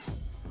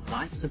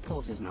Life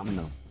support is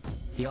nominal.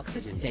 The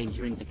oxygen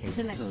danger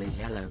indicator level is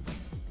yellow.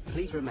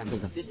 Please remember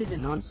that this is a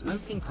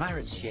non-smoking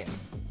pirate ship.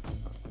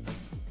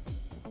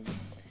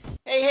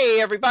 Hey,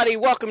 everybody.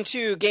 Welcome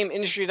to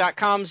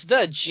GameIndustry.com's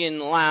The Gin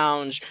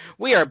Lounge.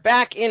 We are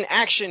back in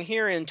action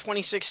here in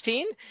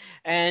 2016,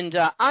 and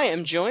I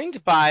am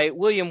joined by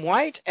William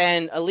White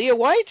and Aaliyah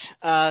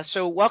White.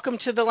 So welcome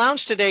to the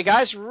lounge today,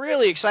 guys.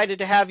 Really excited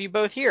to have you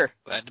both here.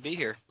 Glad to be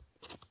here.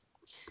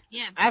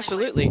 Yeah,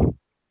 absolutely.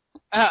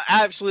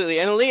 Absolutely.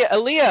 And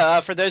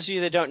Aaliyah, for those of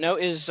you that don't know,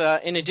 is,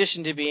 in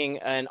addition to being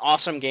an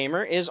awesome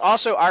gamer, is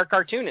also our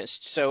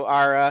cartoonist. So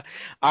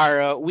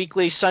our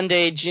weekly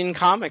Sunday Gin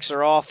comics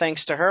are all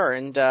thanks to her.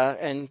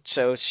 And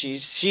so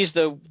she's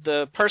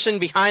the person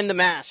behind the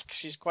mask.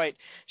 She's quite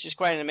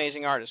an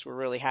amazing artist. We're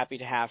really happy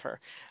to have her.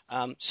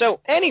 So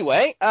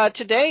anyway,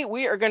 today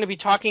we are going to be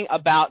talking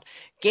about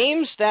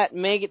games that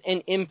make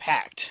an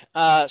impact.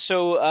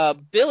 So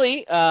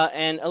Billy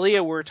and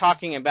Aaliyah were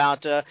talking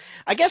about.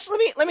 I guess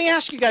let me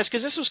ask you guys,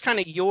 because this was kind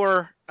of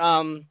your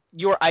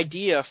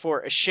idea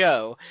for a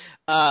show.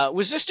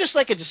 Was this just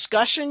like a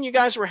discussion you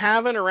guys were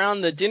having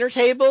around the dinner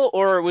table,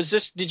 or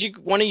did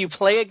one of you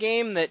play a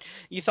game that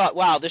you thought,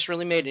 wow, this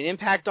really made an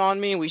impact on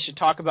me, we should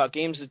talk about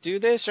games that do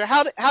this? Or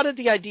how did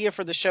the idea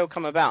for the show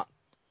come about?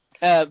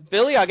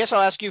 Billy, I guess I'll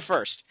ask you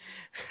first.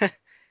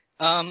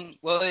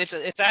 Well,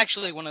 it's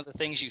actually one of the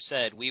things you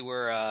said. We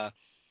were,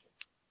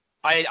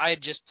 I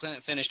had just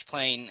finished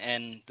playing,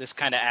 and this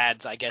kind of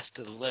adds, I guess,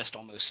 to the list,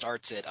 almost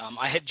starts it.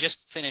 I had just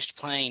finished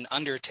playing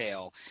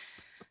Undertale,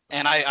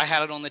 and I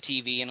had it on the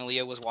TV, and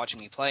Aaliyah was watching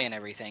me play and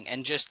everything,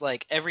 and just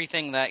like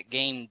everything that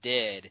game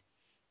did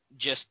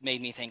just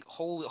made me think,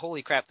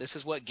 holy crap, this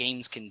is what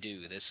games can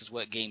do. This is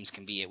what games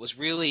can be. It was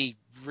really,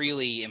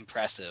 really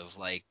impressive.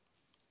 Like,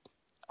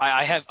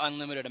 I have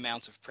unlimited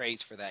amounts of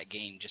praise for that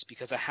game just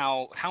because of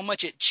how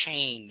much it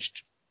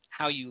changed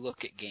how you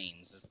look at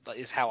games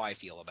is how I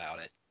feel about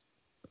it.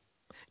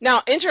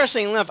 Now,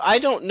 interesting enough, I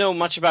don't know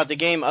much about the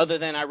game other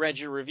than I read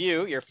your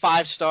review, your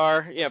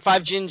 5-star,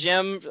 5 Gin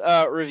Gem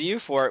review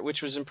for it,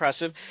 which was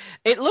impressive.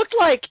 It looked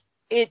like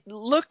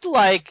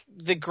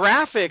the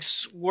graphics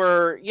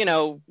were,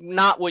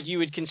 not what you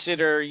would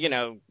consider,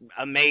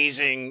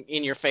 amazing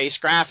in-your-face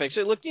graphics.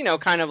 It looked,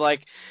 kind of like,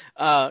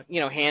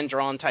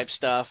 hand-drawn type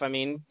stuff. I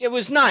mean, it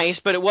was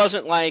nice, but it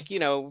wasn't like,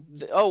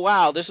 oh,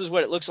 wow, this is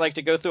what it looks like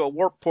to go through a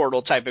warp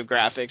portal type of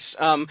graphics.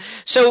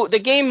 So the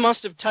game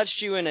must have touched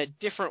you in a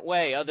different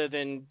way other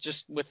than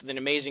just with an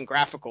amazing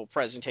graphical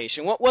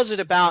presentation. What was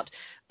it about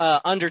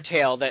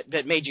Undertale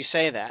that made you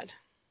say that?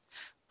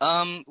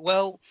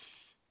 Well,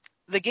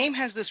 the game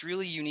has this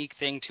really unique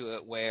thing to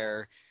it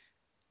where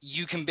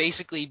you can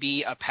basically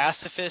be a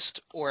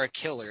pacifist or a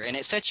killer, and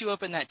it sets you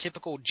up in that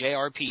typical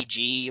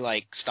JRPG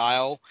like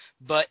style,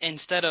 but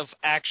instead of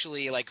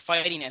actually like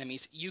fighting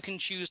enemies, you can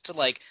choose to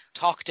like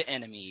talk to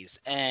enemies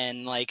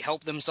and like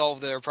help them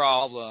solve their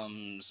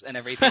problems and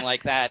everything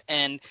like that.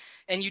 And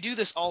you do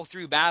this all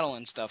through battle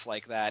and stuff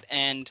like that.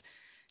 And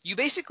you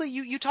basically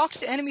you talk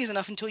to enemies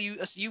enough until you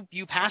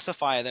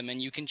pacify them,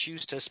 and you can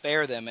choose to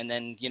spare them, and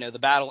then the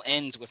battle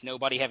ends with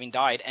nobody having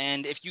died.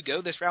 And if you go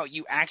this route,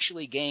 you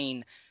actually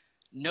gain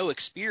no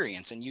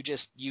experience, and you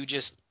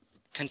just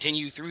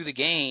continue through the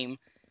game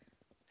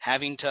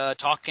having to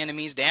talk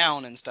enemies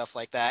down and stuff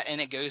like that. And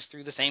it goes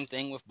through the same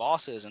thing with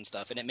bosses and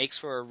stuff, and it makes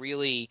for a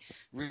really,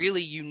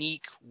 really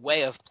unique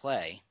way of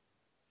play.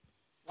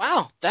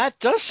 Wow, that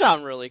does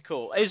sound really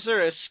cool. Is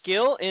there a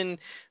skill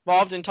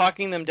involved in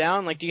talking them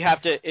down? Like,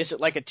 is it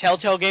like a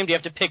Telltale game? Do you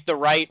have to pick the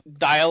right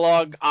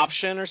dialogue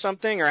option or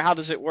something, or how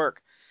does it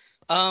work?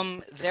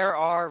 There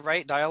are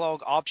right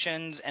dialogue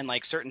options and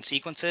like certain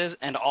sequences,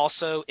 and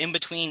also in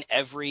between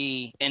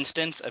every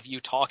instance of you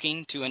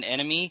talking to an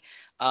enemy,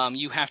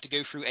 you have to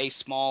go through a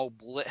small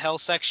bullet hell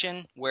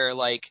section where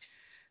like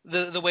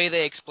the way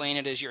they explain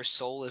it is your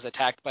soul is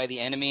attacked by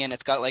the enemy, and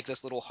it's got like this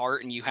little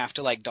heart, and you have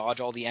to like dodge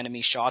all the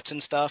enemy shots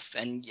and stuff,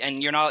 and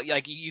you're not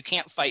like you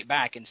can't fight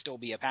back and still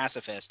be a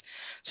pacifist.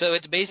 So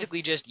it's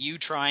basically just you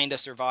trying to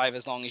survive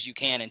as long as you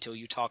can until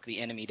you talk the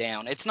enemy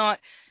down. It's not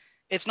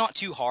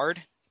too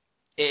hard.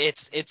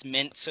 It's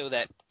meant so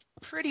that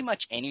pretty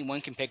much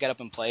anyone can pick it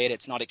up and play it.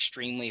 It's not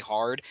extremely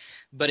hard,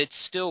 but it's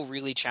still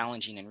really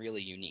challenging and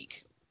really unique.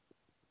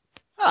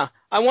 Huh.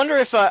 I wonder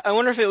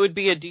if it would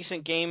be a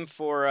decent game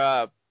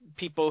for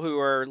people who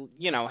are,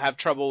 have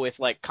trouble with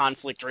like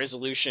conflict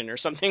resolution or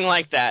something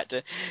like that,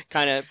 to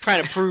kind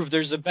of prove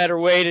there's a better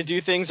way to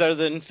do things other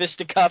than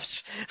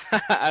fisticuffs.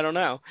 I don't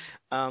know.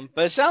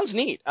 But it sounds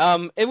neat.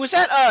 It was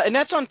and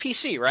that's on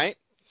PC, right?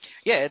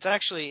 Yeah, it's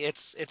actually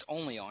it's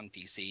only on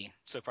PC,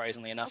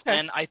 surprisingly enough. Okay.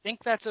 And I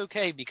think that's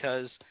okay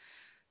because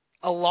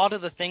a lot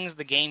of the things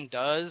the game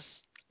does,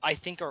 I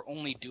think, are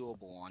only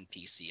doable on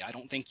PC. I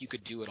don't think you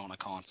could do it on a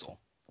console.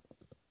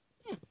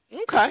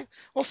 Okay.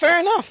 Well,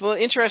 fair enough. Well,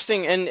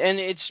 interesting, and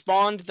it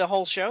spawned the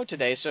whole show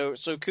today. So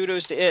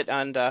kudos to it,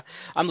 and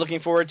I'm looking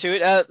forward to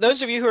it.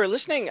 Those of you who are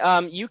listening,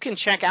 you can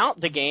check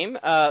out the game,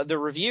 the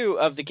review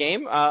of the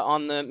game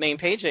on the main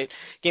page at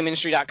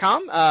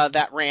GameIndustry.com.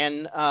 That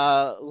ran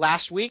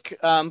last week,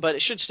 but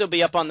it should still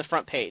be up on the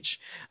front page.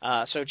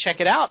 So check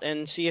it out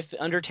and see if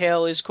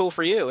Undertale is cool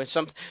for you. It's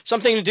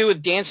something to do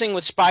with dancing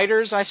with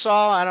spiders. I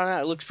saw. I don't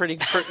know. It looks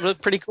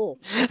looked pretty cool.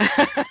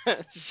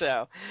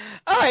 So,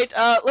 all right.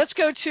 Let's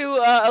go to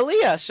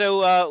Aaliyah.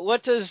 So,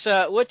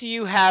 what do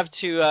you have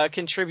to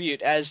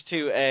contribute as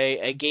to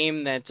a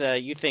game that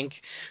you think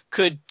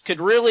could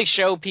really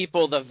show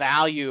people the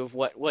value of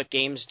what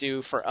games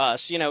do for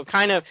us? You know,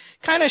 kind of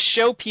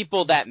show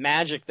people that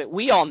magic that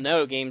we all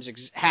know games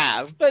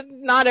have, but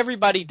not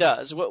everybody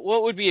does.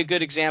 What would be a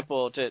good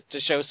example to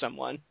show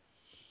someone?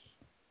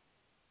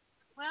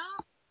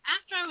 Well,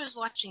 after I was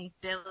watching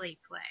Billy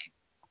play,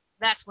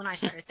 that's when I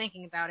started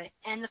thinking about it.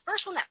 And the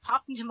first one that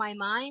popped into my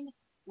mind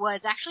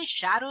was actually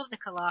Shadow of the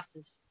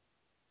Colossus.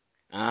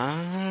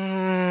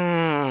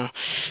 Ah,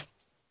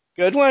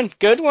 good one.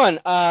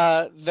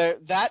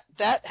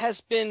 That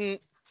has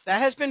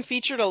been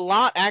featured a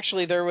lot.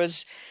 Actually, there was.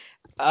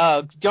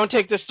 Don't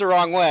take this the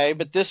wrong way,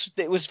 but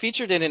it was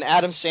featured in an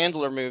Adam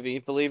Sandler movie,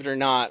 believe it or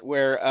not,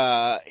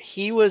 where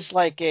he was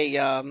like a.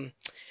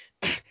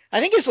 I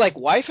think his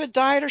wife had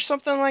died or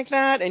something like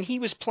that, and he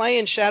was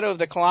playing Shadow of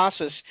the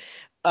Colossus.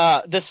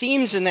 The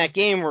themes in that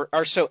game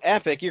are so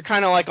epic. You're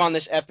kind of like on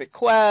this epic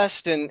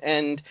quest,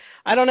 and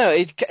I don't know,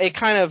 it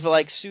kind of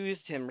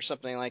soothed him or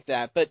something like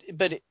that. But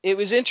it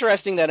was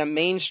interesting that a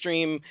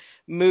mainstream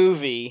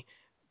movie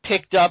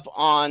picked up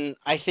on,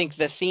 I think,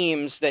 the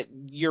themes that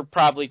you're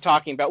probably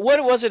talking about.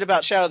 What was it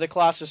about Shadow of the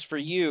Colossus for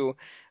you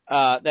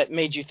that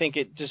made you think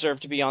it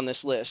deserved to be on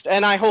this list?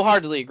 And I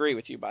wholeheartedly agree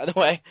with you, by the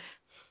way.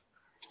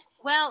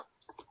 Well,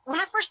 when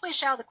I first played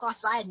Shadow of the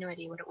Colossus, I had no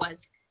idea what it was.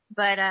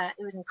 But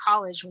it was in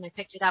college when I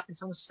picked it up, and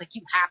someone was like,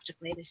 "You have to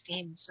play this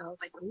game." So I was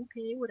like,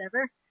 "Okay,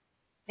 whatever."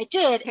 I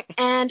did,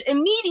 and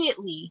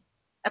immediately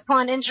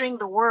upon entering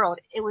the world,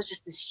 it was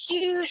just this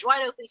huge,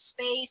 wide open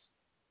space,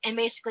 and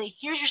basically,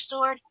 here's your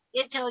sword.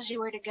 It tells you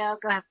where to go.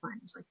 Go have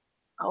fun. It's like,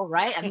 all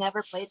right, I've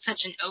never played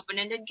such an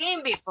open-ended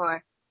game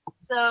before,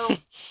 so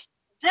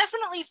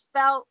definitely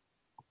felt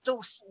the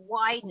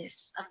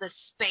wideness of the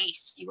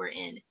space you were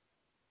in.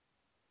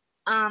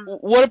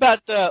 What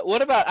about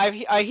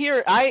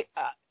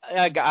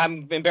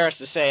I'm embarrassed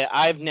to say it,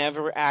 I've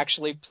never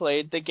actually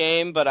played the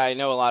game, but I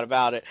know a lot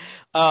about it.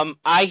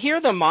 I hear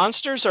the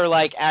monsters are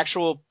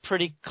actual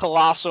pretty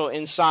colossal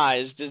in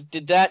size.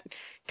 Did that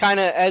kind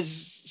of, as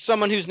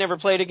someone who's never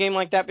played a game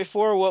like that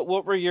before,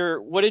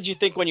 what did you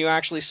think when you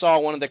actually saw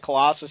one of the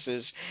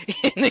Colossuses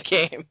in the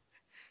game?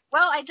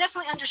 Well, I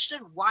definitely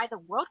understood why the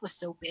world was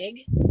so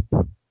big.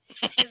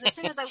 Because as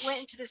soon as I went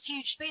into this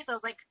huge space, I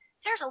was like,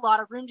 there's a lot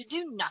of room to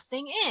do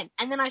nothing in.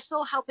 And then I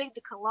saw how big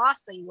the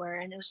Colossi were,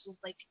 and it was just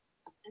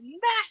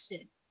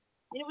massive.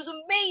 And it was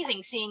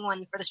amazing seeing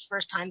one for the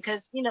first time,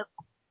 because,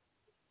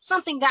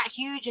 something that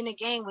huge in a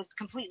game was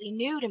completely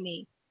new to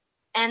me.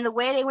 And the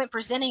way they went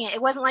presenting it,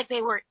 it wasn't like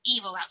they were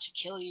evil out to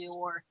kill you,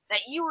 or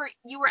that you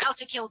were out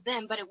to kill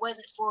them, but it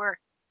wasn't for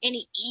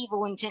any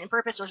evil intent and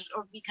purpose,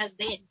 or because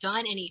they had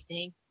done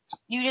anything.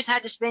 You just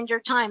had to spend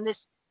your time,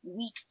 this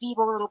weak,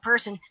 feeble little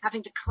person,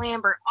 having to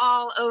clamber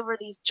all over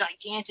these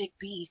gigantic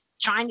beasts,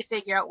 trying to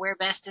figure out where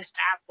best to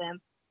stab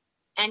them.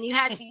 And you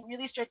had to be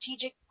really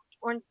strategic,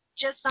 or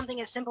just something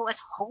as simple as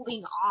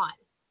holding on.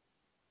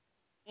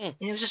 And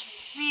it was just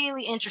a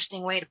really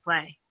interesting way to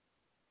play.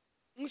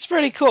 It's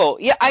pretty cool.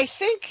 Yeah, I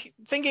think,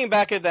 thinking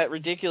back at that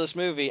ridiculous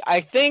movie,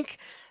 I think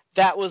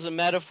that was a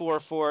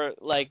metaphor for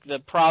the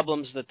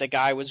problems that the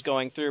guy was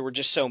going through were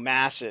just so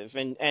massive,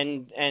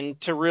 and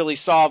to really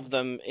solve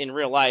them in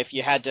real life,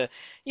 you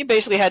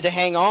basically had to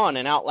hang on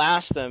and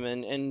outlast them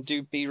and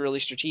be really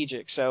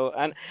strategic. So,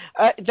 and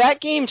that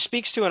game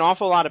speaks to an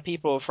awful lot of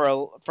people for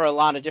a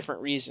lot of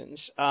different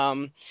reasons.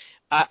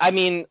 I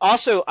mean,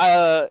 also,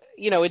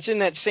 it's in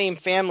that same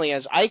family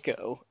as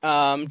Ico.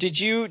 Did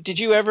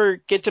you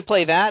ever get to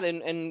play that?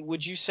 And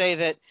would you say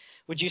that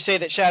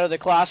Shadow of the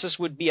Colossus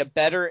would be a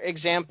better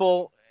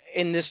example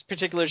in this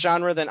particular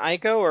genre than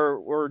Ico,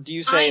 or do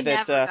you say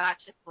that? I never got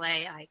to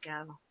play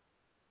Ico.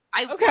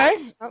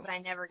 Okay. But I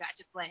never got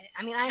to play it.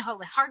 I mean, I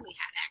hardly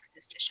had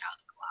access to Shadow of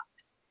the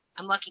Colossus.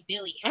 I'm lucky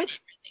Billy had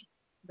everything.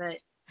 But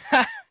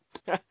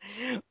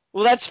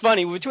well, that's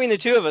funny. Between the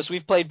two of us,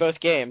 we've played both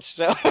games,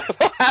 so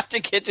we'll have to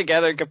get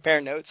together and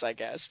compare notes, I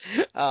guess.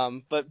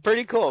 But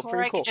pretty cool.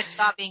 Or I could just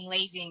stop being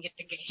lazy and get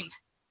the game.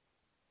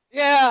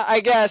 Yeah,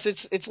 I guess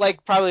it's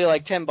probably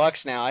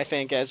 $10 now, I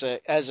think, as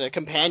a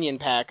companion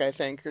pack, I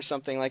think, or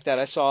something like that.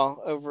 I saw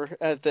over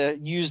at the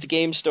used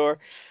game store.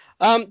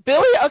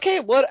 Billy, okay,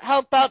 how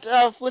about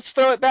let's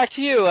throw it back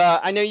to you.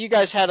 I know you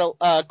guys had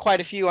quite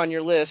a few on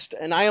your list,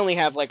 and I only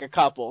have a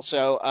couple.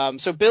 So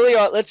Billy,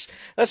 let's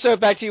throw it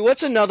back to you.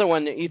 What's another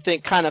one that you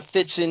think kind of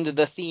fits into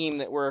the theme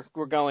that we're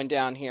going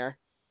down here?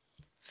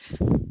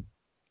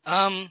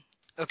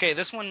 Okay,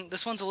 this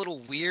one's a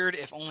little weird,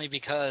 if only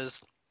because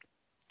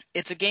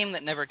it's a game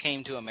that never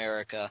came to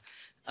America.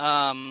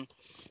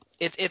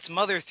 It's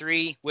Mother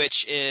 3,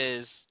 which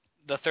is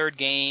the third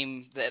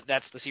game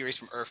that's the series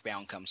from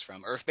Earthbound comes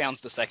from.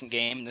 Earthbound's the second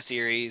game in the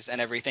series and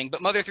everything,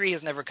 but Mother 3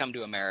 has never come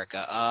to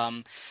America.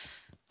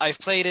 I've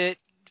played it,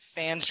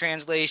 fans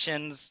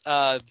translations,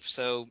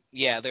 so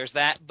yeah, there's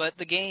that. But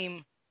the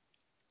game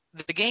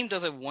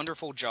does a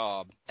wonderful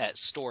job at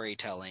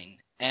storytelling,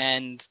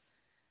 and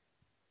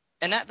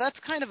that's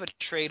kind of a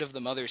trait of the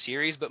Mother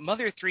series, but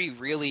Mother 3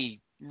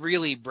 really,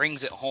 really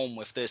brings it home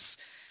with this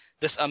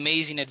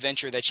amazing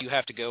adventure that you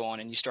have to go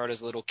on, and you start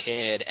as a little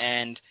kid,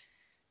 and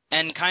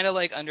kind of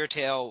like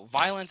Undertale,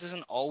 violence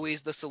isn't always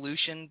the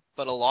solution,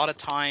 but a lot of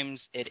times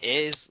it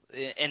is.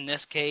 In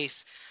this case,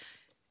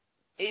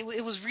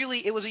 it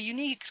was a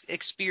unique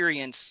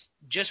experience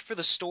just for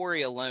the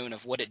story alone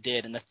of what it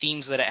did and the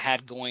themes that it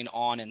had going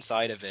on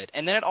inside of it.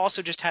 And then it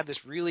also just had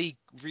this really,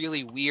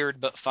 really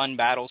weird but fun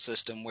battle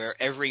system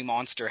where every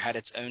monster had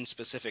its own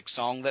specific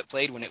song that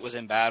played when it was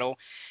in battle.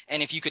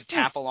 And if you could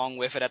tap along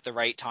with it at the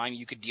right time,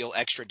 you could deal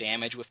extra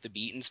damage with the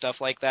beat and stuff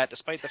like that,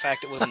 despite the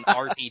fact it was an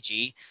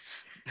RPG.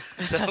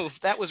 So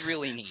that was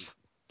really neat.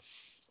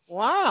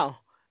 Wow.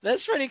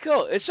 That's pretty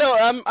cool. So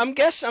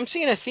I'm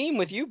seeing a theme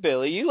with you,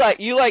 Billy. You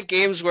like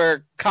games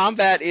where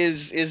combat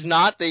is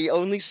not the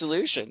only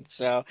solution.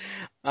 So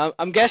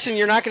I'm guessing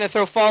you're not going to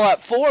throw Fallout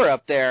 4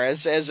 up there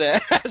as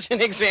an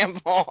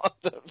example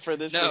for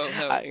this. No.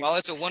 While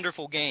it's a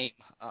wonderful game,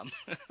 not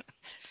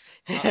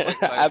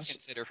what I would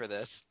consider for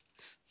this.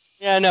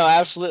 Yeah, no,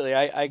 absolutely.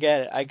 I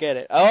get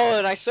it. Oh,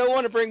 and I so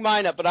want to bring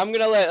mine up, but I'm going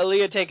to let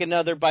Aaliyah take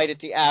another bite at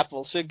the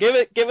apple. So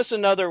give us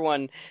another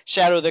one,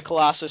 Shadow of the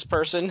Colossus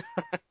person.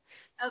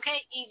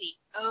 Okay,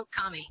 easy.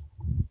 Okami.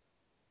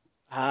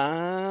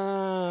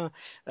 Ah,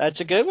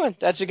 that's a good one.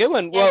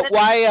 Yeah,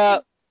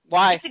 Well,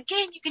 why? It's a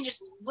game you can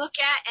just look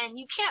at, and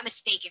you can't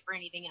mistake it for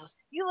anything else.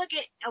 You look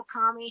at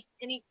Okami,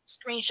 any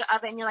screenshot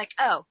of it, and you're like,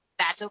 oh,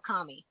 that's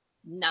Okami.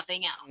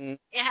 Nothing else. Mm.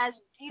 It has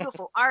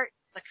beautiful art,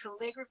 the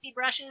calligraphy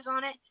brushes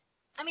on it.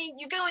 I mean,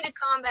 you go into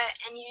combat,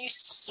 and you're used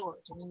to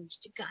swords, and you're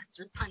used to guns,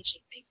 or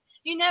punching things.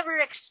 You never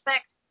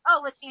expect,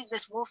 oh, let's use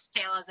this wolf's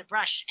tail as a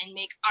brush and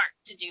make art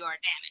to do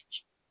our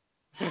damage.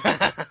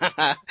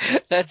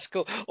 That's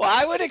cool. Well,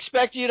 I would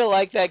expect you to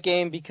like that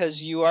game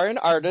because you are an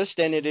artist,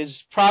 and it is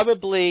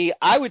probably,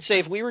 I would say,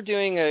 if we were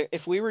doing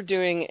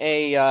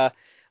a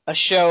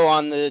show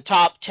on the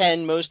top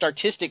 10 most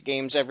artistic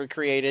games ever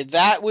created,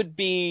 that would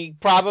be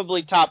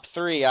probably top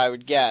 3, I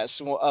would guess.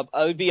 Well,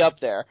 it would be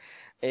up there,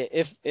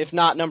 if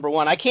not number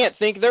 1. I can't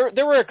think.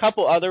 There were a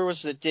couple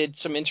others that did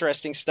some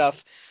interesting stuff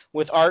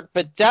with art,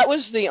 but that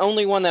was the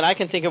only one that I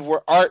can think of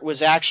where art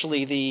was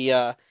actually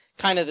the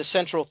kind of the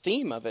central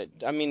theme of it.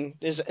 I mean,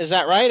 is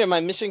that right? Am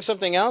I missing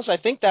something else? I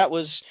think that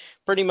was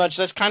pretty much,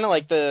 that's kind of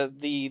like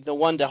the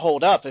one to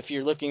hold up if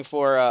you're looking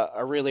for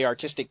a really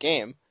artistic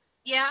game.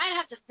 Yeah, I'd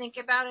have to think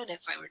about it if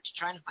I were to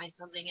try to find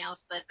something else,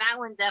 but that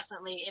one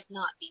definitely, if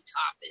not the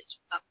top, is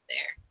up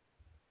there.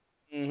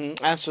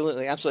 Mm-hmm.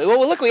 Absolutely.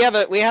 Well, look, we have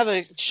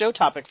a show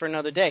topic for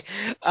another day.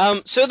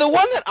 So the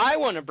one that I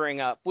want to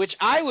bring up, which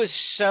I was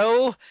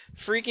so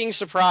freaking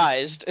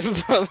surprised,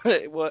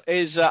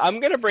 is I'm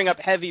going to bring up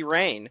Heavy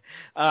Rain,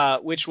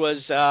 which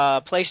was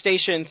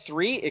PlayStation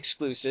 3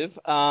 exclusive,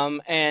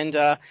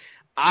 and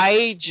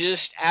I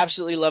just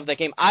absolutely love that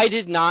game. I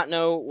did not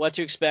know what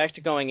to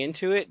expect going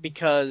into it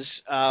because,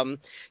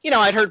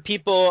 I'd heard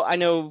people. I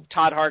know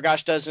Todd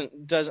Hargosh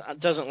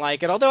doesn't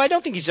like it, although I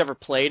don't think he's ever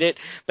played it.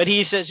 But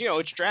he says,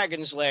 it's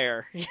Dragon's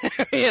Lair,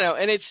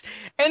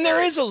 and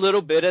there is a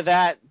little bit of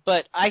that.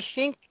 But I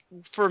think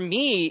for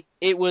me,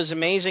 it was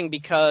amazing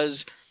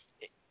because,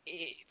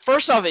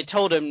 first off, it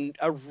told him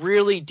a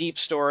really deep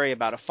story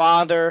about a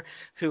father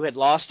who had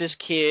lost his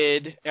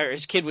kid, or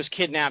his kid was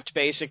kidnapped,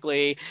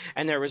 basically,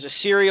 and there was a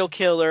serial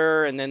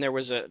killer, and then there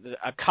was a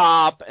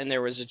cop, and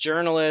there was a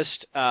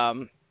journalist,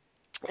 and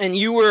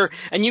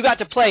you got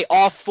to play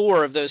all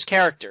 4 of those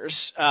characters,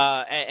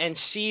 and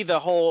see the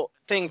whole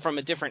thing from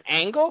a different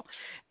angle.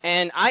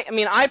 And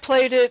I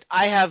played it.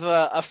 I have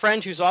a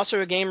friend who's also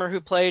a gamer who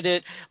played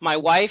it. My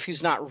wife,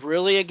 who's not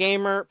really a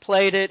gamer,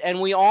 played it,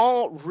 and we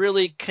all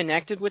really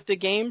connected with the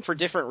game for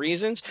different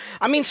reasons.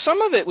 I mean,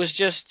 some of it was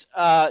just,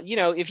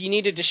 if you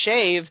needed to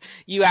shave,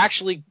 you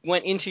actually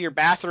went into your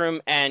bathroom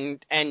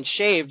and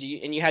shaved,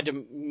 and you had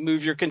to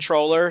move your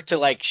controller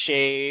to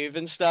shave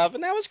and stuff,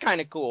 and that was kind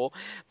of cool.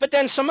 But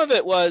then some of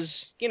it was,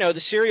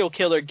 the serial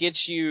killer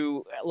gets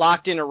you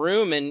locked in a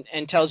room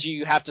and tells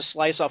you have to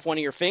slice off one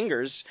of your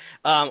fingers,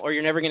 or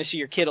you're never going to see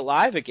your kid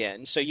alive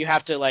again. So you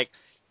have to,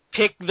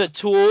 pick the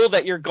tool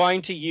that you're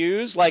going to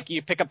use. Like,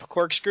 you pick up a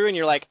corkscrew, and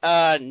you're like,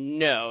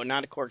 no,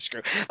 not a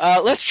corkscrew.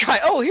 Let's try,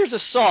 here's a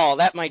saw.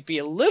 That might be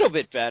a little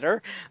bit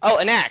better. Oh,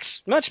 an axe.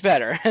 Much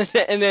better.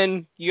 And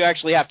then you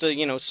actually have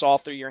to, saw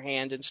through your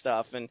hand and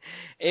stuff. And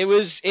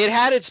it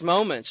had its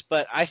moments,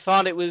 but I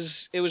thought it was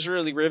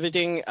really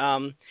riveting.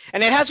 And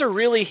it has a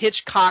really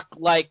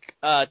Hitchcock-like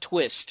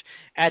twist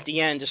at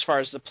the end as far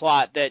as the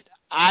plot that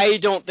I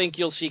don't think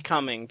you'll see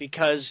coming,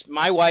 because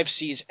my wife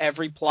sees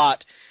every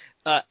plot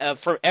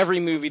for every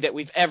movie that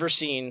we've ever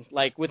seen.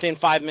 Like within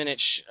 5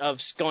 minutes of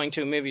going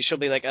to a movie, she'll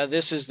be like,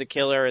 "This is the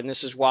killer, and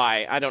this is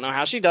why." I don't know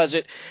how she does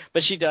it,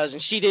 but she does,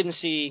 and she didn't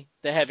see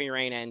the Heavy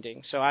Rain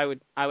ending, so I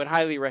would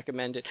highly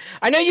recommend it.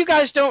 I know you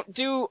guys don't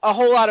do a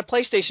whole lot of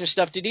PlayStation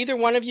stuff. Did either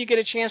one of you get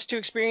a chance to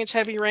experience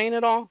Heavy Rain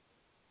at all?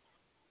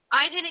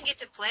 I didn't get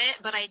to play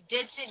it, but I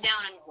did sit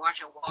down and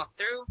watch a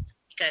walkthrough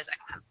because I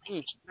don't have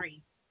PlayStation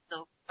 3.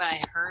 So, but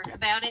I heard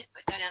about it, so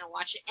I sat down and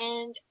watched it,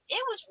 and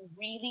it was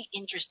really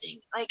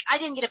interesting. Like, I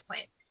didn't get to play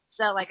it.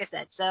 So, like I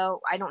said,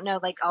 so I don't know,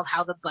 like, of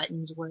how the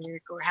buttons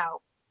work or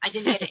how I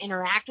didn't get to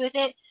interact with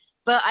it.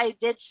 But I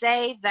did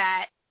say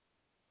that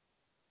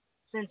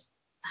since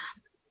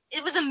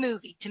it was a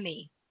movie to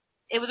me,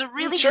 it was a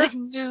really good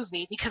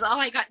movie because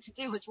all I got to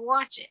do was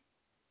watch it.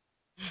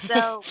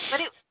 So, but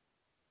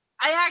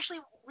I actually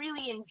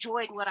really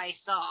enjoyed what I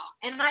saw,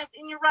 and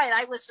you're right,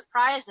 I was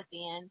surprised at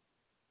the end.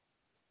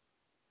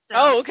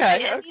 So okay.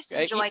 I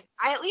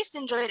at least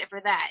enjoyed it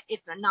for that.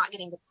 It's not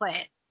getting to play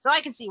it, so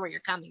I can see where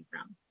you're coming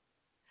from.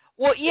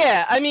 Well,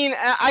 yeah, I mean,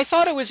 I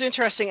thought it was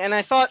interesting, and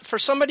I thought for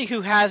somebody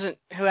who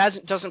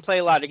doesn't play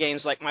a lot of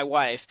games like my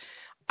wife,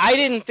 I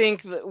didn't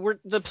think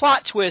the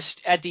plot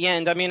twist at the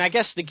end. I mean, I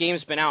guess the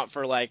game's been out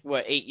for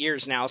 8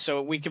 years now,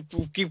 so we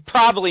could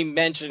probably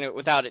mention it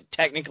without it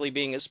technically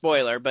being a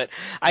spoiler. But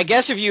I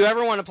guess if you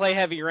ever want to play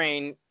Heavy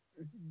Rain,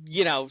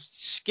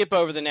 skip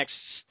over the next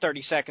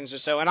 30 seconds or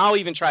so, and I'll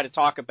even try to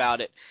talk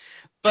about it.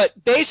 But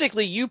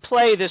basically, you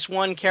play this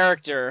one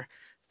character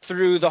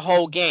through the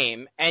whole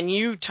game, and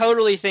you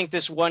totally think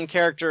this one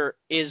character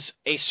is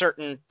a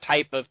certain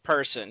type of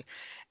person.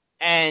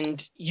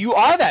 And you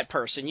are that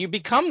person. You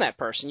become that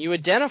person. You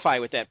identify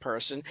with that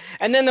person.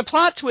 And then the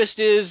plot twist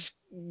is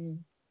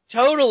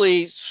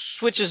totally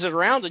switches it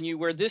around on you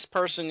where this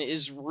person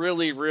is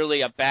really,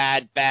 really a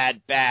bad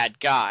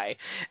guy.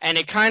 And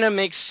it kind of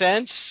makes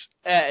sense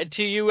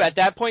to you at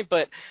that point.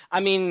 But, I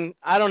mean,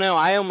 I don't know.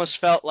 I almost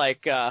felt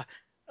like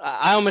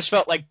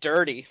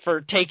dirty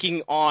for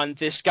taking on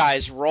this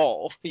guy's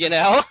role,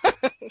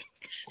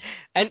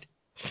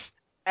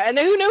 And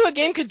who knew a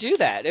game could do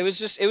that? It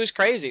was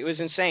crazy. It was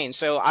insane.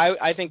 So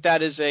I think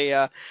that is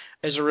a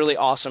really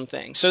awesome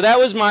thing. So that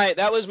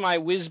was my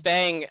whiz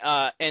bang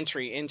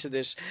entry into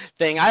this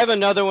thing. I have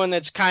another one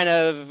that's kind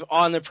of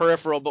on the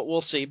peripheral, but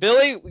we'll see.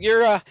 Billy,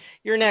 you're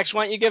next.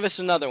 Why don't you give us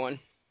another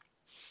one?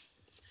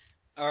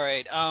 All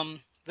right.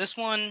 This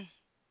one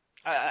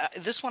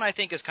I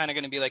think is kind of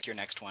going to be like your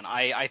next one.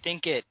 I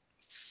think it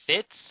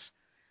fits,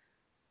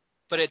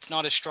 but it's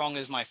not as strong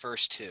as my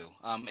first two.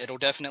 It'll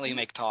definitely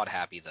make Todd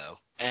happy, though.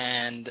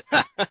 And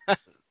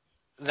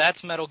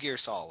that's Metal Gear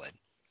Solid.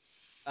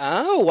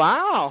 Oh,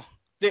 wow.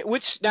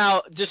 Which,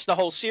 now, just the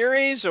whole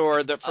series,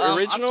 or the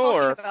original? I'm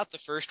talking about the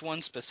first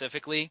one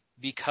specifically,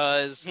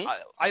 because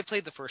I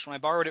played the first one. I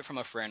borrowed it from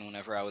a friend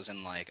whenever I was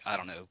in,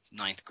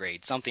 9th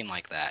grade, something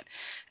like that.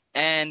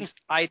 And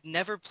I'd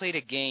never played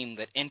a game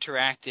that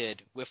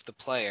interacted with the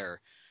player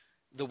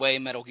the way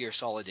Metal Gear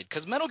Solid did.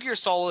 Because Metal Gear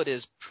Solid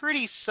is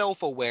pretty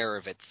self-aware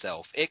of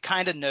itself. It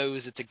kind of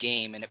knows it's a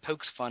game, and it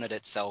pokes fun at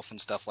itself and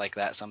stuff like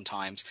that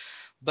sometimes.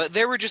 But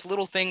there were just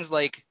little things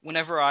like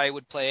whenever I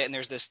would play it and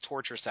there's this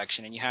torture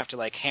section and you have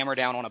to hammer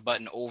down on a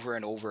button over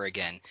and over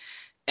again.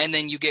 And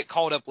then you get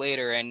called up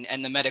later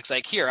and the medic's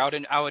like, here,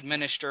 I'll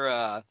administer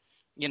a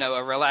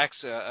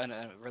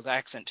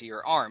relaxant to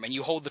your arm, and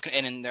you hold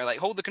and they're like,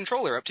 hold the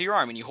controller up to your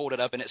arm, and you hold it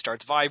up and it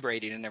starts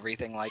vibrating and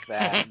everything like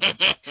that.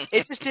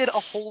 It just did a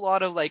whole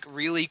lot of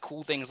really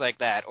cool things like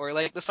that. Or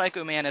the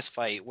Psycho Mantis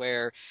fight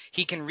where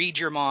he can read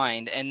your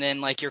mind, and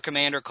then your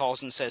commander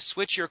calls and says,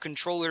 switch your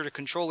controller to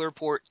controller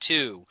port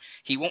 2.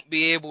 He won't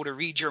be able to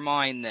read your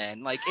mind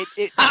then.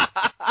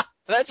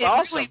 That's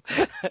awesome.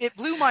 It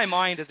blew my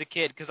mind as a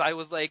kid because I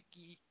was like,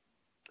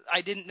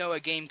 I didn't know a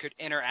game could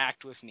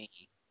interact with me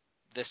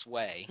this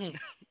way.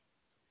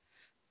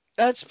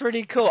 That's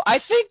pretty cool. I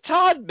think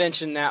Todd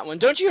mentioned that one.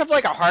 Don't you have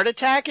a heart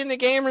attack in the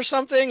game or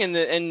something,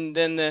 and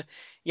then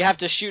you have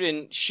to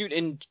shoot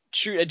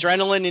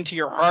adrenaline into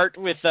your heart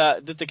with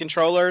the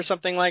controller or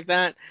something like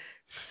that?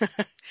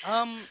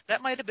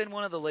 That might have been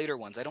one of the later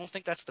ones. I don't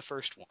think that's the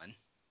first one.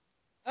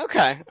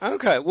 Okay.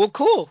 Well,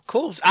 cool.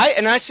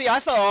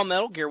 I thought all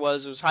Metal Gear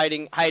was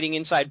hiding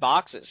inside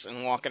boxes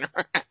and walking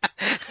around,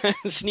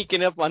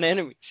 sneaking up on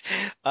enemies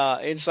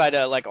inside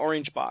a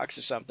orange box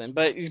or something.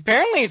 But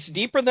apparently, it's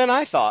deeper than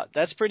I thought.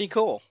 That's pretty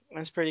cool.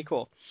 And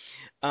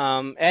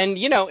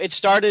it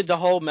started the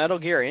whole Metal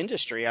Gear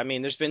industry. I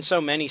mean, there's been so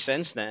many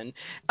since then.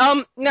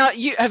 Now,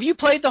 have you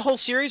played the whole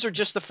series or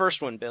just the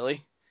first one,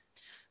 Billy?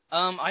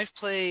 I've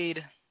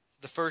played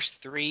the first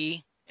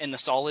 3. In the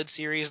Solid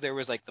series, there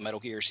was the Metal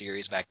Gear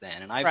series back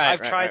then, and I've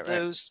tried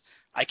those.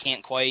 I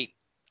can't quite.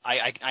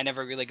 I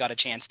never really got a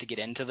chance to get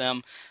into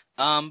them.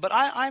 But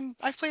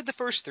I've played the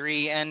first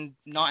 3, and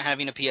not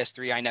having a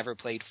PS3, I never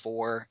played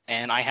 4,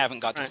 and I haven't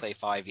got to play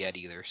 5 yet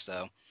either.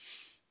 So.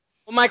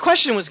 Well, my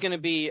question was going to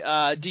be,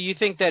 do you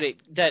think that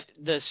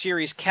the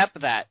series kept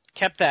that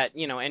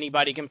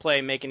anybody can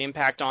play, make an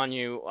impact on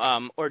you,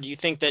 or do you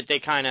think that they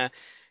kind of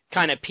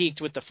kind of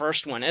peaked with the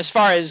first one, as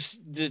far as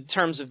the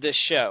terms of this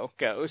show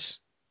goes?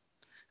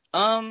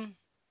 I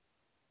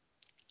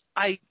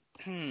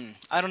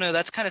don't know.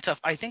 That's kind of tough.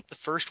 I think the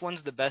first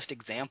one's the best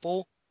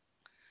example,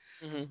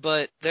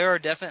 but there are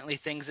definitely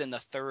things in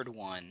the third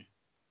one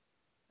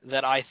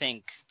that I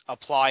think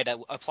apply to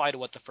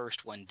what the first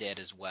one did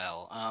as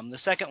well. The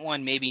second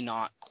one maybe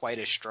not quite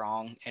as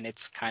strong, and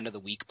it's kind of the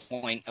weak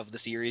point of the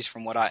series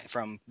from what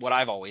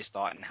I've always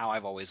thought and how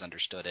I've always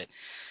understood it.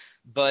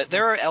 But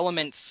there are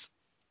elements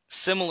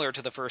similar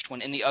to the first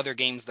one in the other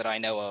games that I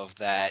know of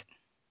that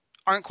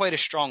aren't quite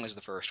as strong as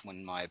the first one,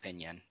 in my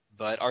opinion,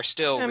 but are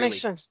still that really...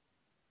 makes sense.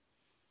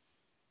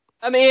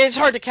 I mean, it's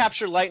hard to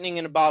capture lightning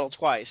in a bottle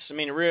twice. I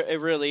mean, it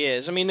really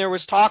is. I mean, there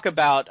was talk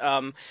about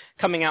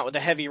coming out with a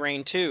Heavy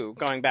Rain 2,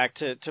 going back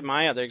to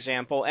my other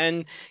example.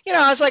 And, you know,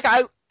 I was like,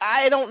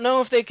 I don't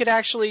know if they could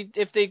actually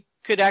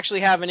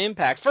have an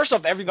impact. First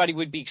off, everybody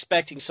would be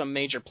expecting some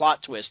major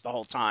plot twist the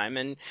whole time.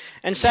 And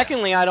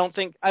secondly, I don't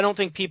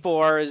think people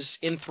are as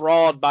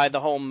enthralled by the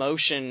whole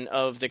motion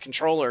of the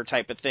controller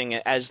type of thing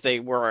as they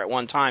were at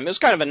one time. It was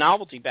kind of a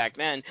novelty back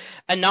then,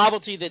 a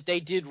novelty that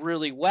they did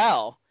really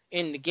well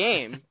in the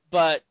game,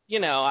 but you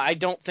know, I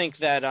don't think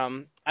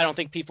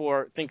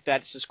people think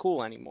that's as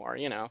cool anymore.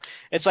 You know,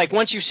 it's like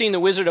once you've seen The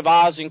Wizard of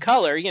Oz in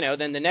color, you know,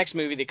 then the next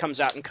movie that comes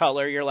out in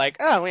color, you're like,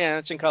 oh yeah,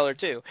 it's in color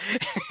too.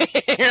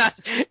 You're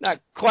not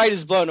quite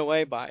as blown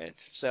away by it.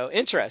 So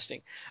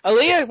interesting.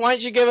 Aaliyah, why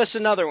don't you give us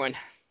another one?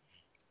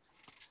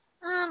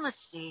 Let's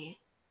see.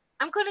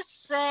 I'm gonna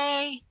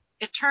say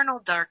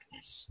Eternal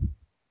Darkness.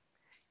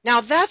 Now,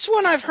 that's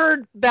one I've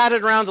heard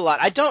batted around a lot.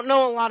 I don't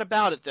know a lot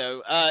about it,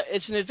 though.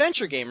 It's an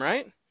adventure game,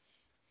 right?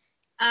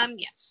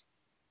 Yes.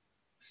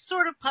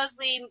 Sort of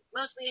puzzly,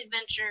 mostly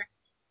adventure.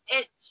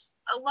 It's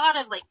a lot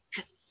of, like,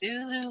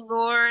 Cthulhu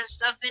lore and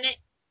stuff in it.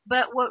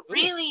 But what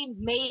really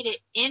made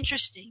it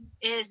interesting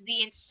is the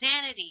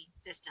insanity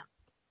system.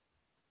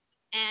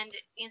 And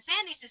the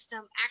insanity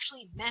system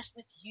actually messed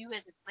with you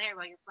as a player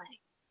while you're playing.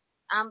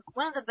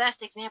 One of the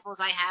best examples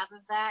I have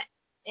of that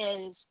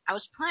is I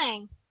was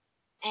playing,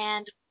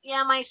 and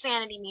yeah, my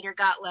sanity meter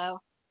got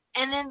low.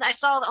 And then I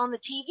saw on the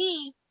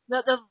TV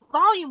the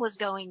volume was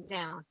going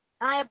down.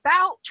 And I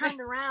about turned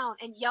around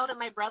and yelled at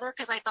my brother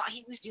because I thought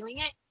he was doing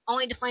it,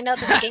 only to find out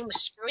that the game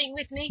was screwing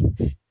with me.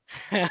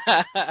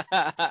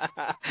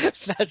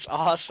 That's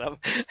awesome.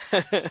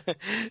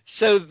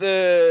 So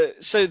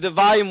the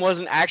volume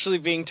wasn't actually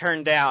being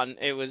turned down.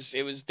 It was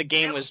the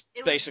game was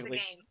basically the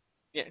game.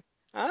 Yeah.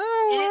 And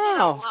Oh it did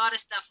wow. a lot of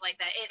stuff like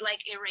that. It like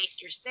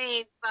erased your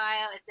save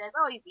file. It says,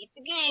 "Oh, you beat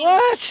the game."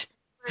 What?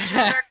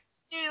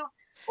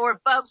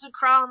 Or bugs would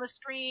crawl on the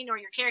screen, or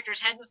your character's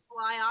head would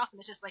fly off, and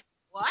it's just like,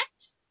 what?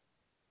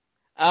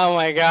 Oh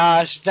my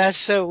gosh, that's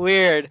so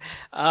weird.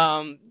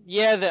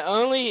 Yeah, the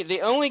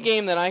only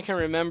game that I can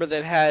remember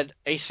that had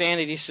a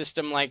sanity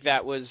system like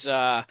that was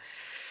a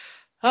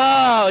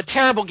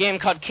terrible game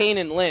called Kane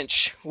and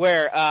Lynch,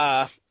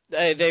 where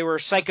they were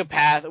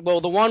psychopath.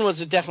 Well, the one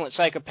was a definite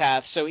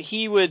psychopath, so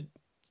he would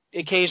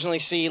occasionally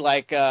see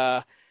like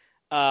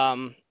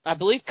I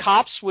believe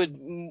cops would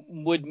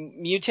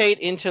mutate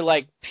into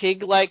like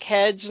pig-like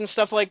heads and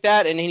stuff like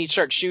that, and then he'd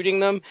start shooting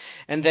them.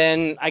 And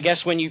then I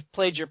guess when you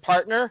played your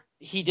partner,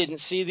 he didn't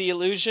see the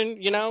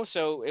illusion, you know.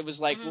 So it was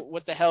like,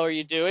 what the hell are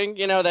you doing,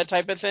 you know, that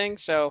type of thing.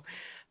 So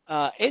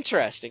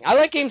interesting. I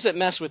like games that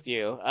mess with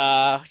you.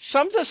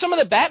 Some of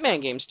the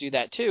Batman games do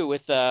that too,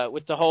 with the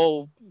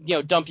whole, you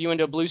know, dump you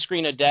into a blue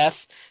screen of death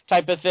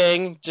type of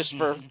thing, just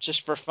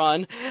for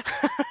fun.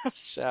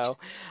 So.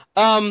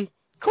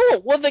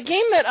 Cool. Well, the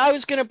game that I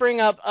was going to bring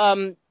up,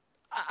 I'm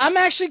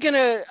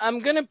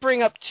gonna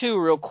bring up two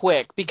real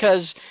quick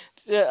because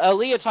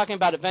Aaliyah talking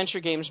about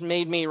adventure games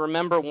made me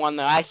remember one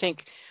that I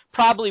think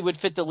probably would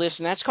fit the list,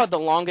 and that's called The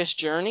Longest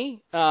Journey,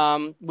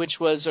 which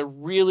was a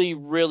really,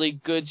 really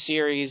good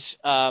series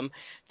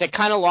that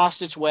kind of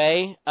lost its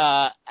way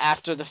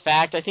after the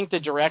fact. I think the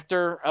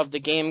director of the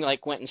game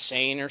like went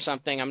insane or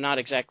something. I'm not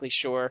exactly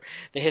sure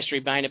the history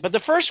behind it, but the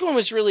first one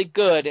was really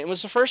good. It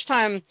was the first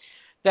time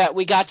that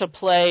we got to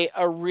play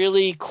a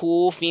really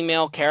cool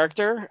female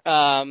character.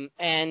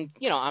 And,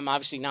 you know, I'm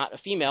obviously not a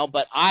female,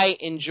 but I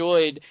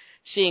enjoyed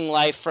seeing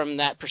life from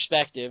that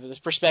perspective, this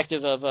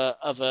perspective of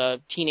a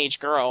teenage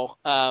girl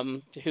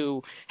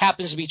who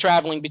happens to be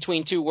traveling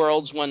between two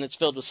worlds, one that's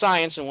filled with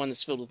science and one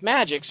that's filled with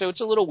magic. So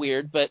it's a little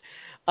weird, but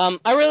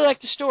I really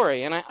like the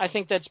story, and I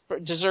think that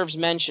deserves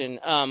mention.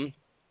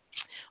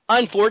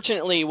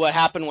 Unfortunately, what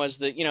happened was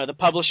that, you know, the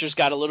publishers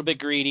got a little bit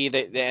greedy,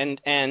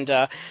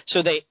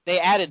 so they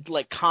added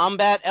like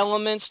combat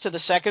elements to the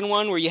second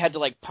one where you had to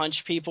like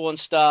punch people and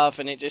stuff,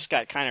 and it just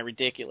got kind of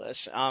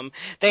ridiculous.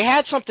 They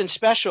had something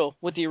special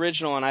with the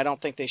original, and I don't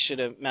think they should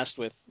have messed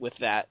with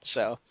that.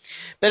 So,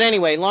 but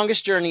anyway,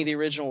 Longest Journey, the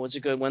original, was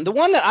a good one. The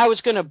one that I was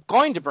going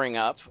to bring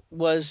up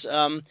was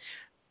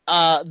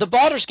the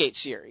Baldur's Gate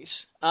series.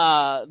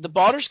 The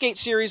Baldur's Gate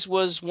series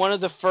was one of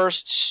the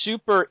first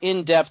super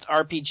in-depth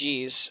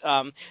RPGs.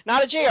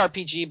 Not a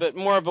JRPG, but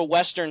more of a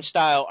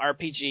Western-style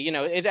RPG. You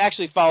know, it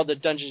actually followed the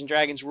Dungeons &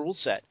 Dragons rule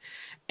set.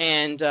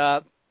 And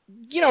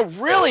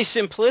really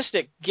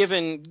simplistic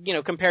given,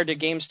 compared to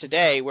games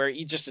today where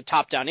you just a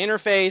top-down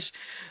interface.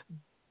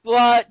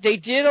 But they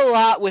did a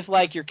lot with,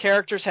 like, your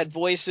characters had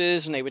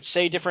voices and they would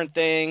say different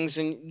things.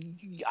 And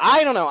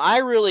I don't know, I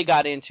really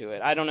got into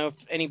it. I don't know if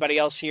anybody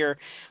else here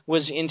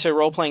was into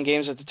role-playing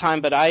games at the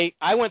time, but I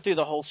went through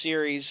the whole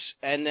series,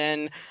 and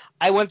then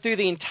I went through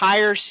the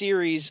entire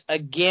series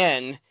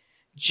again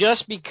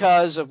just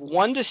because of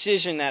one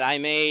decision that I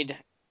made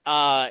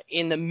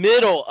in the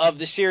middle of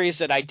the series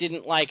that I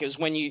didn't like. It was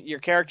when your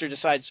character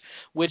decides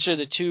which of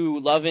the two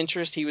love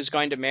interests he was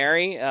going to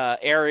marry,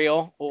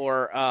 Ariel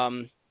or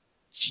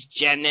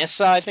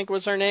Janessa, I think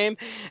was her name.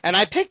 And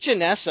I picked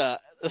Janessa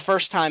the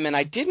first time, and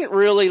I didn't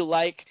really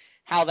like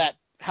how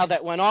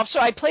that went off. So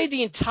I played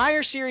the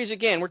entire series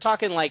again. We're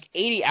talking like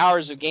 80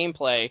 hours of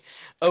gameplay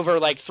over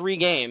like 3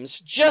 games,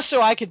 just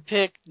so I could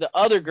pick the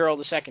other girl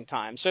the second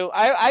time. So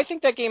I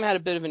think that game had a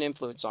bit of an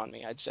influence on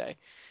me, I'd say.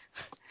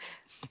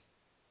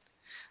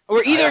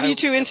 Were either of you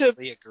two into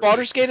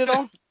Baldur's Gate at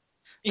all?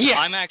 Yeah,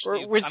 I'm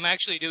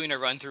actually doing a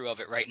run through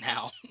of it right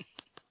now.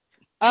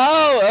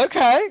 Oh,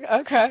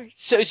 okay.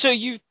 So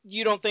you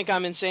don't think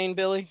I'm insane,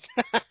 Billy?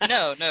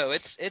 No,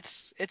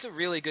 it's a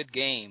really good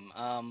game.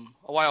 A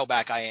while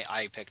back,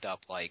 I picked up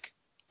like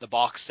the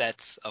box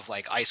sets of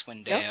like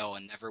Icewind Dale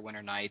and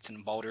Neverwinter Nights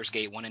and Baldur's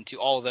Gate 1 and 2,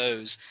 all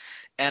those,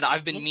 and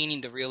I've been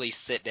meaning to really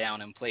sit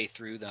down and play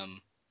through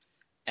them.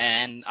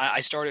 And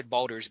I started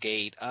Baldur's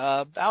Gate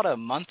about a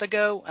month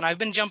ago, and I've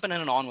been jumping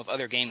in and on with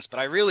other games, but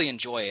I really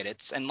enjoy it.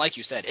 And like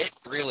you said, it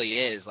really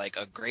is like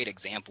a great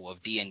example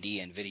of D&D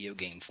in video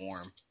game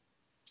form.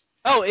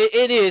 Oh,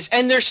 it is.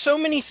 And there's so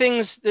many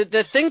things.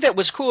 The thing that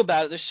was cool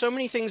about it, there's so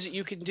many things that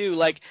you can do.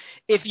 Like,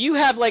 if you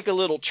have like a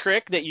little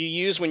trick that you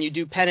use when you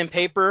do pen and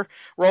paper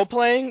role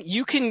playing,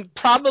 you can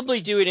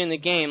probably do it in the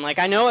game. Like,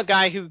 I know a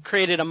guy who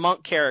created a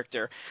monk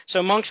character.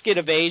 So monks get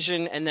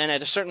evasion, and then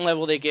at a certain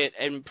level they get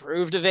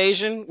improved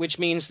evasion, which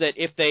means that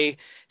if they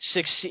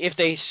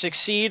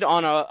succeed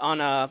on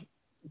a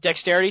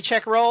dexterity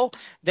check roll,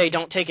 they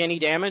don't take any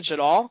damage at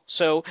all.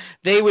 So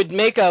they would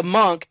make a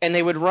monk and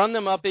they would run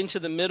them up into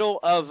the middle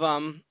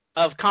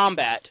of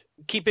combat,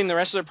 keeping the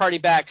rest of their party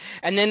back,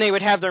 and then they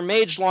would have their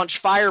mage launch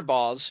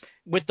fireballs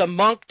with the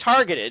monk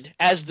targeted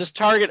as the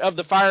target of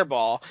the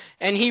fireball,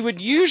 and he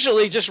would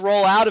usually just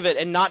roll out of it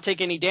and not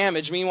take any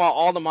damage. Meanwhile,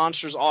 all the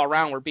monsters all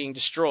around were being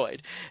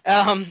destroyed.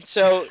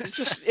 So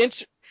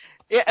it's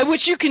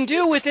which you can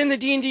do within the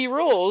D&D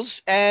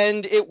rules,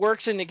 and it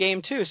works in the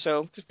game too.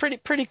 So it's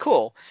pretty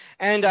cool.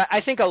 And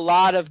I think a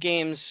lot of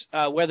games,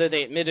 whether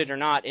they admit it or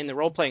not, in the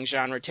role-playing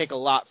genre, take a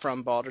lot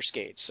from Baldur's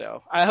Gate.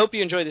 So I hope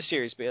you enjoy the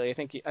series, Bailey.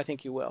 I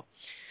think you will.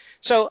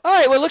 So all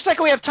right, well, it looks like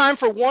we have time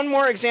for one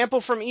more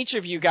example from each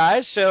of you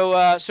guys.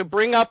 So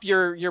bring up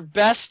your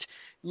best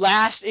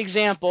last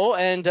example,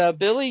 and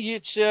Billy,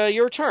 it's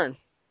your turn.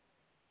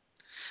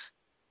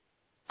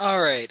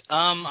 All right,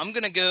 I'm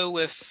gonna go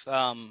with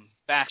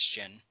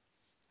Bastion.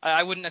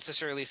 I wouldn't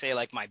necessarily say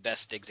like my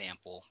best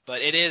example,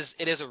 but it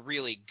is a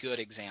really good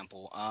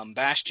example.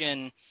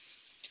 Bastion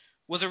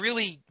was a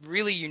really,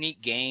 really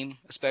unique game,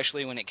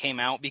 especially when it came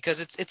out, because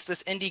it's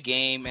this indie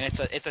game, and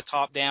it's a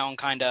top-down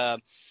kind of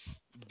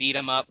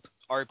beat-em-up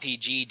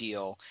RPG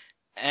deal.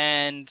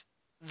 And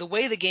the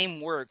way the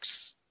game works,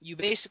 you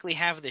basically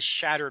have this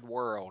shattered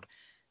world,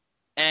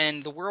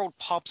 and the world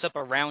pops up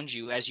around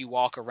you as you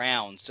walk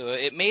around. So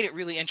it made it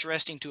really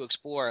interesting to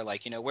explore,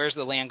 like, where's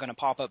the land going to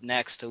pop up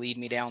next to lead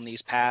me down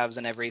these paths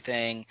and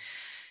everything.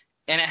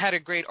 And it had a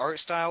great art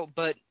style,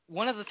 but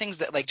one of the things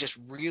that like just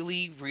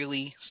really,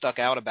 really stuck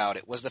out about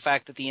it was the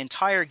fact that the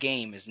entire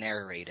game is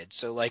narrated.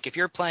 So like if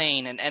you're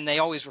playing, and they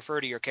always refer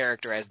to your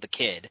character as the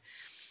kid.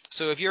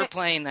 So if you're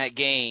playing that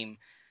game,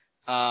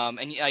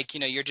 and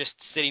you're just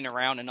sitting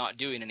around and not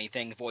doing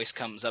anything, the voice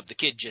comes up, the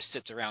kid just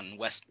sits around and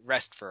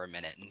rest for a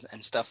minute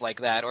and stuff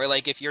like that. Or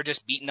like if you're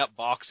just beating up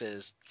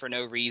boxes for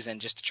no reason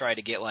just to try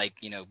to get like,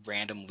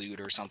 random loot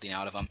or something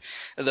out of them,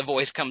 the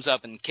voice comes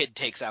up and the kid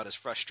takes out his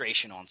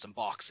frustration on some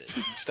boxes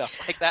and stuff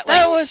like that.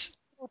 Like,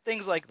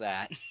 things like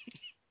that.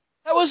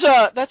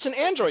 That's an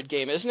Android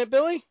game, isn't it,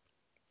 Billy?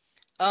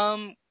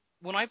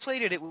 When I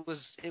played it, it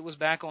was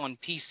back on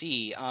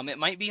PC. It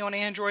might be on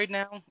Android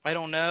now. I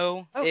don't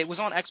know. Oh, it was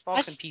on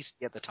Xbox and PC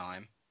at the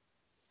time.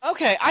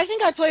 Okay, I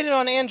think I played it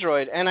on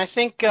Android, and I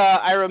think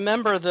I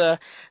remember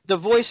the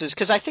voices,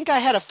 because I think I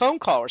had a phone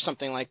call or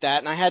something like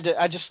that, and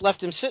I just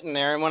left him sitting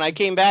there, and when I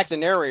came back, the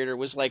narrator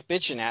was like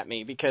bitching at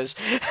me because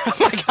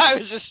my guy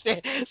was just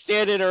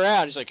standing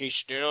around. He's like, he's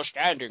still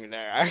standing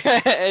there,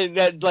 and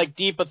that like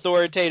deep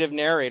authoritative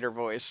narrator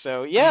voice.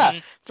 So yeah,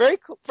 very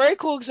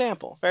cool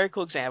example. Very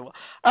cool example.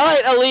 All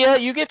right,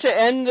 Aaliyah, you get to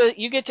end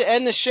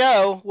the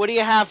show. What do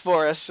you have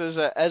for us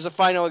as a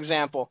final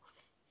example?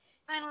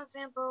 Final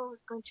example is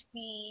going to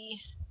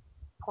be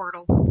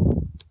Portal.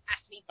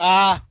 Has to be.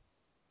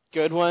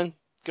 Good one.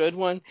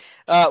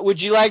 Would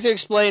you like to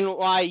explain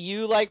why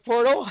you like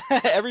Portal?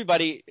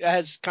 Everybody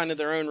has kind of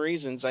their own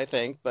reasons, I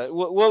think. But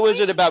what was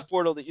it about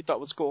Portal that you thought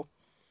was cool?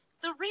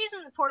 The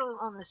reason that Portal is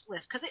on this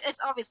list, because it's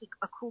obviously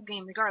a cool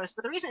game regardless,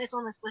 but the reason it's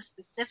on this list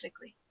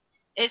specifically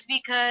is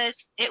because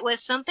it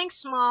was something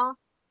small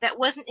that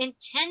wasn't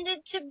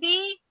intended to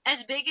be as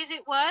big as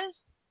it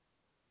was,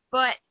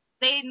 but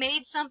they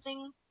made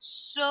something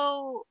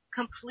so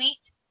complete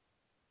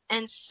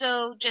and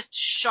so just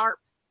sharp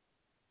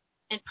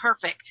and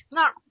perfect.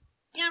 Not,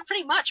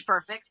 pretty much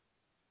perfect.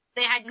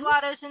 They had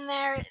GLaDOS in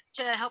there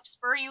to help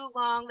spur you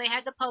along. They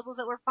had the puzzles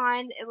that were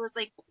fine. It was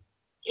like,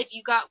 if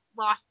you got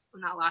lost,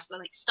 well, not lost, but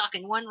like stuck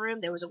in one room,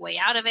 there was a way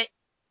out of it.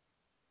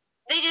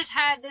 They just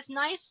had this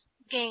nice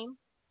game,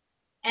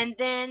 and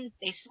then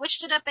they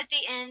switched it up at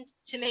the end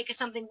to make it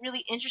something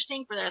really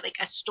interesting for their, like,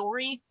 a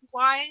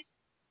story-wise,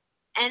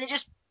 and it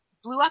just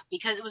blew up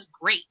because it was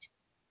great,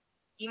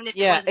 even if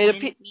it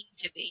didn't need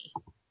to be.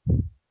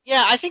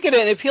 Yeah, I think it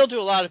appealed to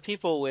a lot of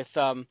people with,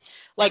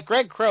 like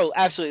Greg Crow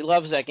absolutely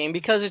loves that game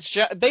because it's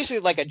basically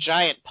like a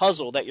giant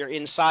puzzle that you're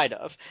inside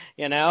of,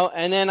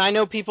 And then I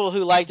know people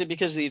who liked it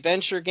because of the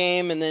adventure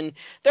game, and then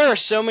there are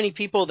so many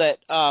people that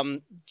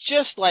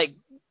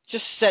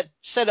just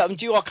set up and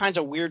do all kinds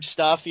of weird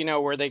stuff,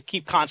 where they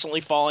keep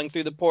constantly falling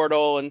through the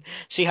portal and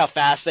see how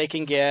fast they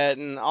can get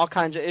and all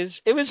kinds of.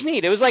 It was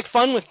neat. It was like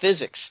fun with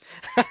physics.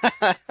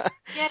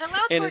 Yeah, it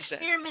allowed for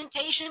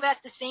experimentation, but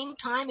at the same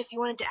time, if you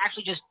wanted to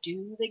actually just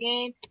do the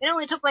game, it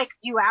only took like a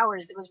few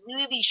hours. It was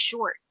really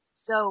short,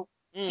 so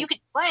you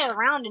could play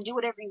around and do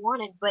whatever you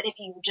wanted. But if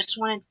you just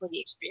wanted for the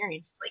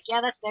experience, it's like,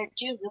 yeah, that's there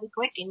too, really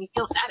quick, and you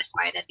feel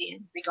satisfied at the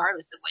end,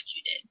 regardless of what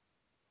you did.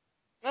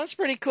 That's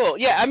pretty cool.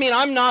 Yeah, I mean,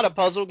 I'm not a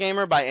puzzle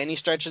gamer by any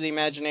stretch of the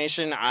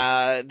imagination.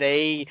 I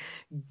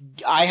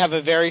have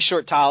a very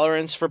short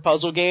tolerance for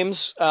puzzle games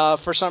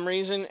for some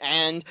reason,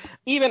 and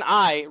even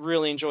I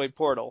really enjoyed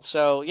Portal.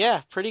 So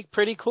yeah,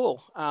 pretty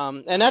cool.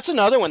 And that's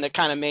another one that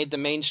kind of made the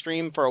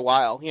mainstream for a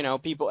while.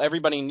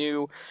 Everybody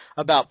knew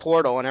about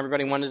Portal, and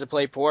everybody wanted to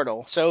play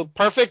Portal. So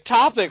perfect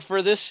topic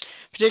for this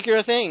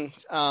particular thing.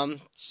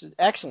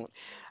 Excellent.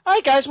 All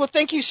right, guys. Well,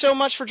 thank you so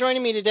much for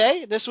joining me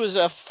today. This was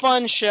a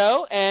fun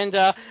show, and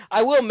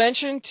I will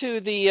mention to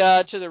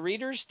the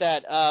readers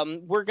that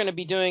we're going to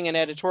be doing an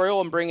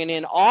editorial and bringing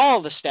in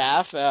all the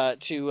staff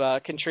to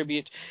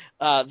contribute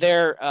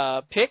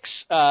their picks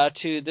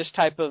to this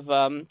type of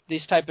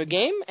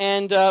game.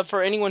 And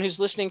for anyone who's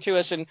listening to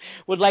us and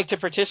would like to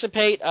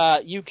participate,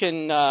 you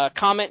can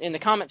comment in the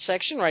comment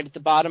section right at the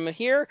bottom of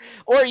here,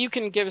 or you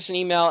can give us an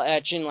email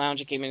at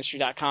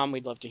ginlounge@GameIndustry.com.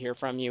 We'd love to hear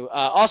from you.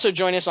 Also,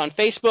 join us on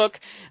Facebook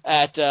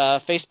at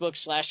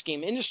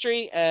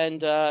Facebook/GameIndustry,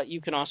 and you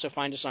can also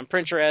find us on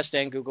Pinterest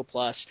and Google+,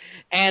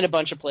 and a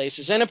bunch of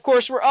places. And, of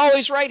course, we're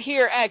always right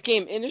here at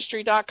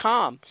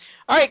GameIndustry.com.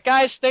 All right,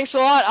 guys, thanks a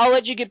lot. I'll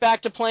let you get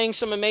back to playing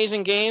some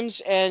amazing games,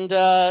 and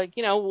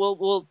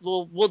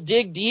we'll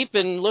dig deep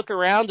and look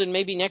around, and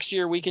maybe next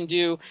year we can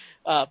do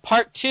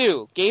part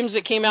 2, games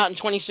that came out in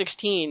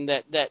 2016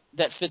 that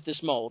fit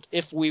this mold,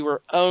 if we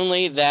were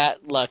only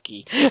that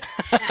lucky.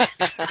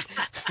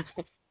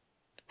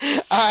 All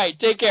right,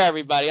 take care,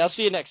 everybody. I'll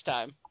see you next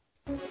time.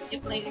 See you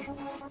later.